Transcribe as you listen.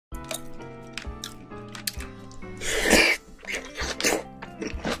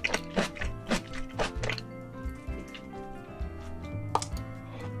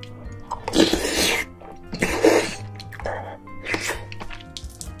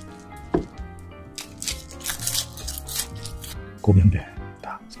고기 한 개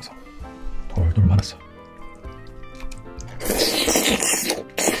딱 써서 돌돌 말았어.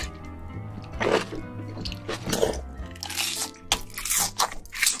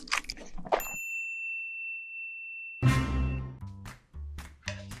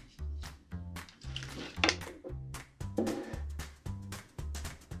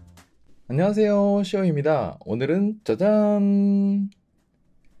 안녕하세요, 시오입니다. 오늘은 짜잔!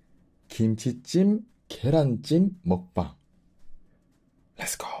 김치찜, 계란찜 먹방.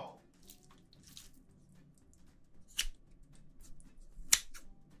 렛츠고!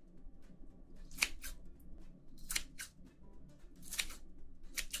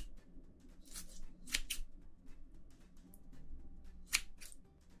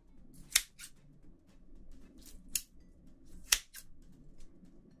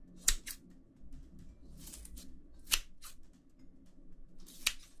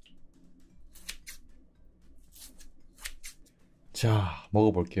 자,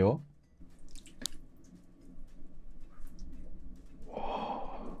 먹어볼게요.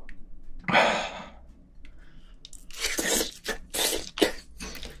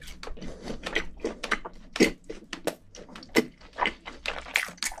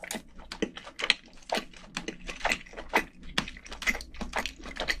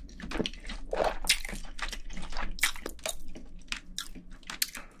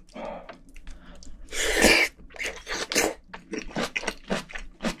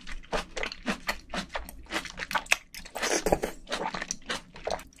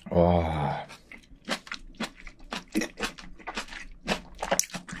 와.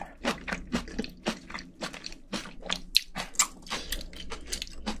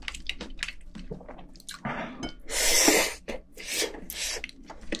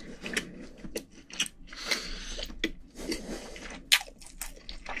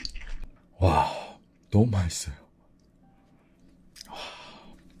 와, 너무 맛있어요.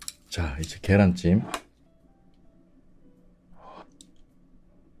 자, 이제 계란찜.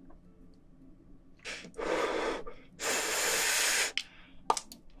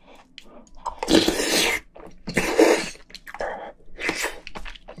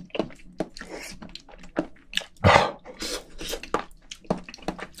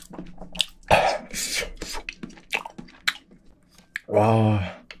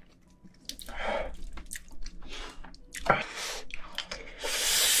 와.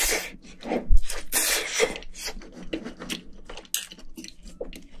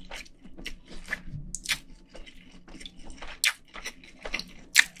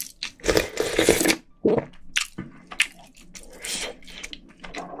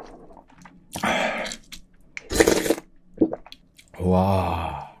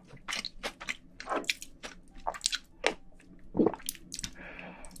 와.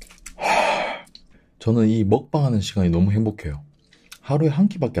 저는 이 먹방 하는 시간이 너무 행복해요. 하루에 한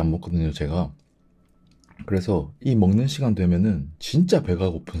끼밖에 안 먹거든요, 제가. 그래서 이 먹는 시간 되면은 진짜 배가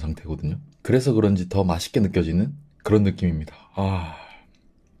고픈 상태거든요. 그래서 그런지 더 맛있게 느껴지는 그런 느낌입니다. 아,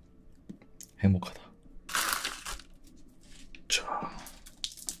 행복하다. 자.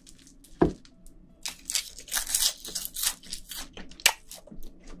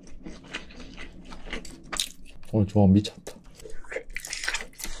 오늘 조합 미쳤다.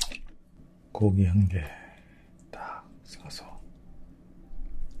 고기 한 개 딱 싸서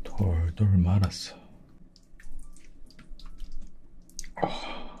돌돌 말았어.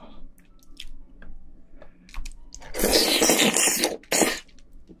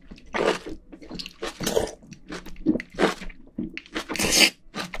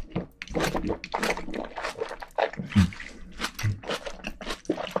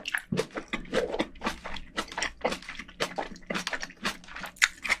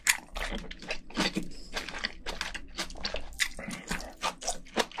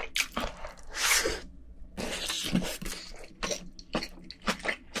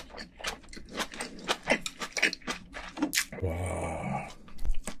 와.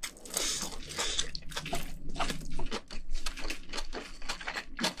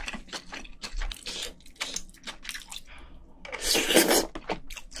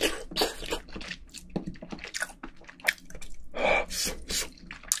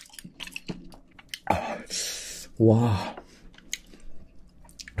 와.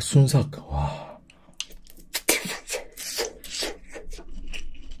 순삭. 와.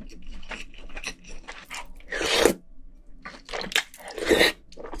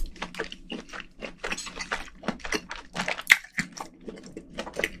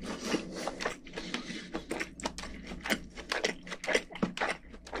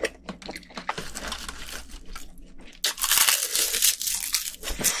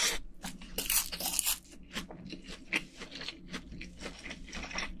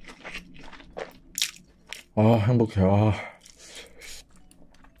 아, 행복해. 아,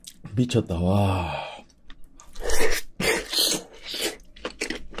 미쳤다. 와.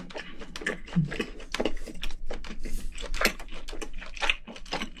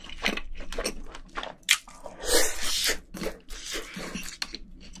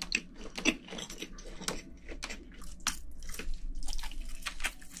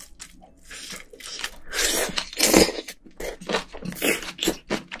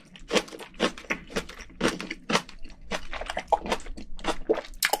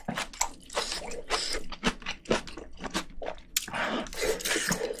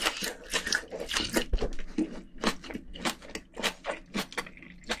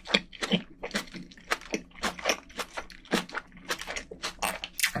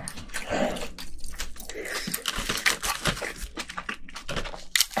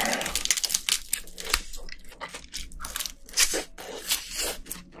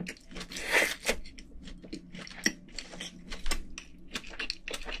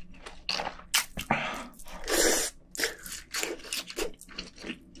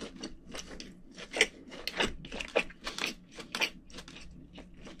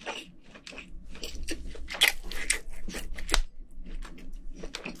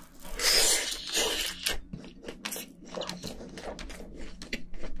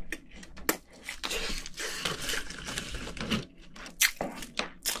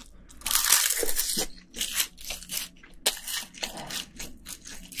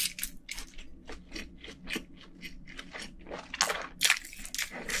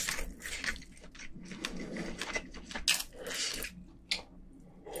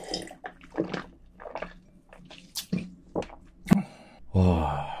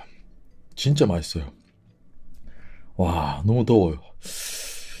 와, 진짜 맛있어요. 와, 너무 더워요.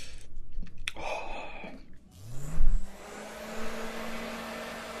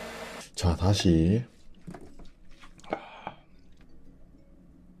 자, 다시.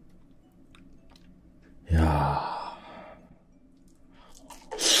 야.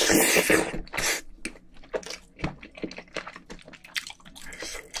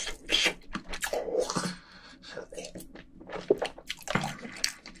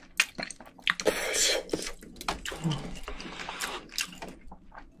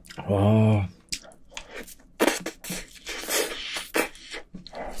 와.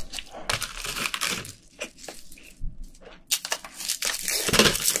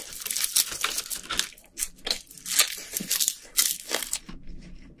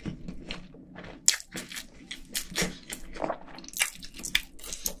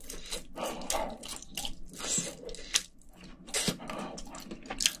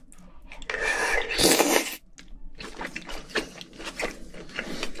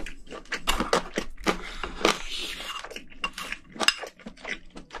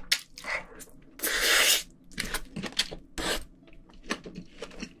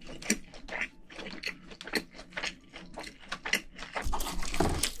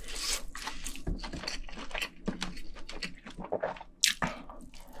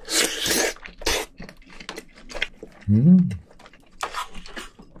 음.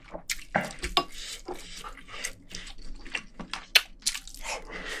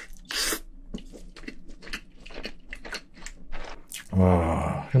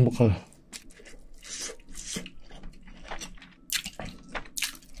 와, 행복하다.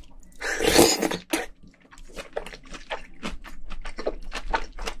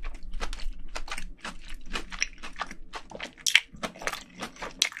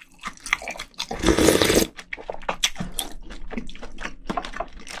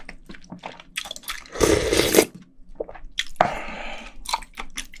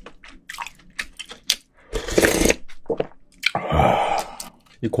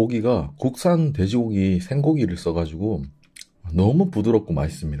 이 고기가 국산 돼지고기 생고기를 써가지고 너무 부드럽고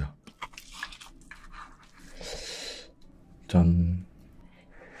맛있습니다. 짠.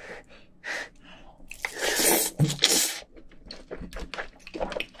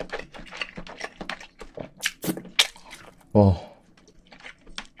 어.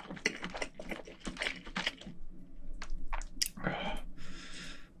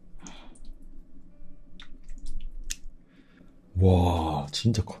 와,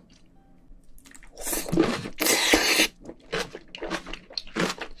 진짜 커.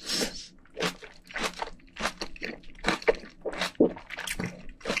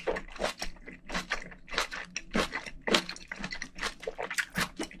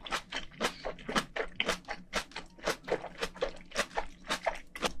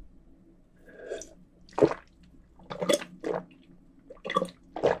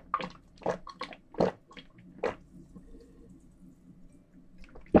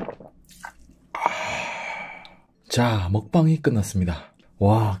 자, 먹방이 끝났습니다.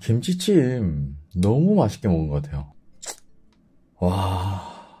 와, 김치찜 너무 맛있게 먹은 것 같아요.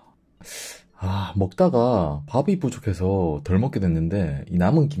 와, 먹다가 밥이 부족해서 덜 먹게 됐는데 이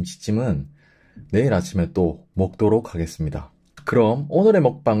남은 김치찜은 내일 아침에 또 먹도록 하겠습니다. 그럼 오늘의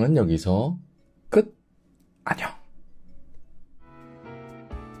먹방은 여기서 끝! 안녕!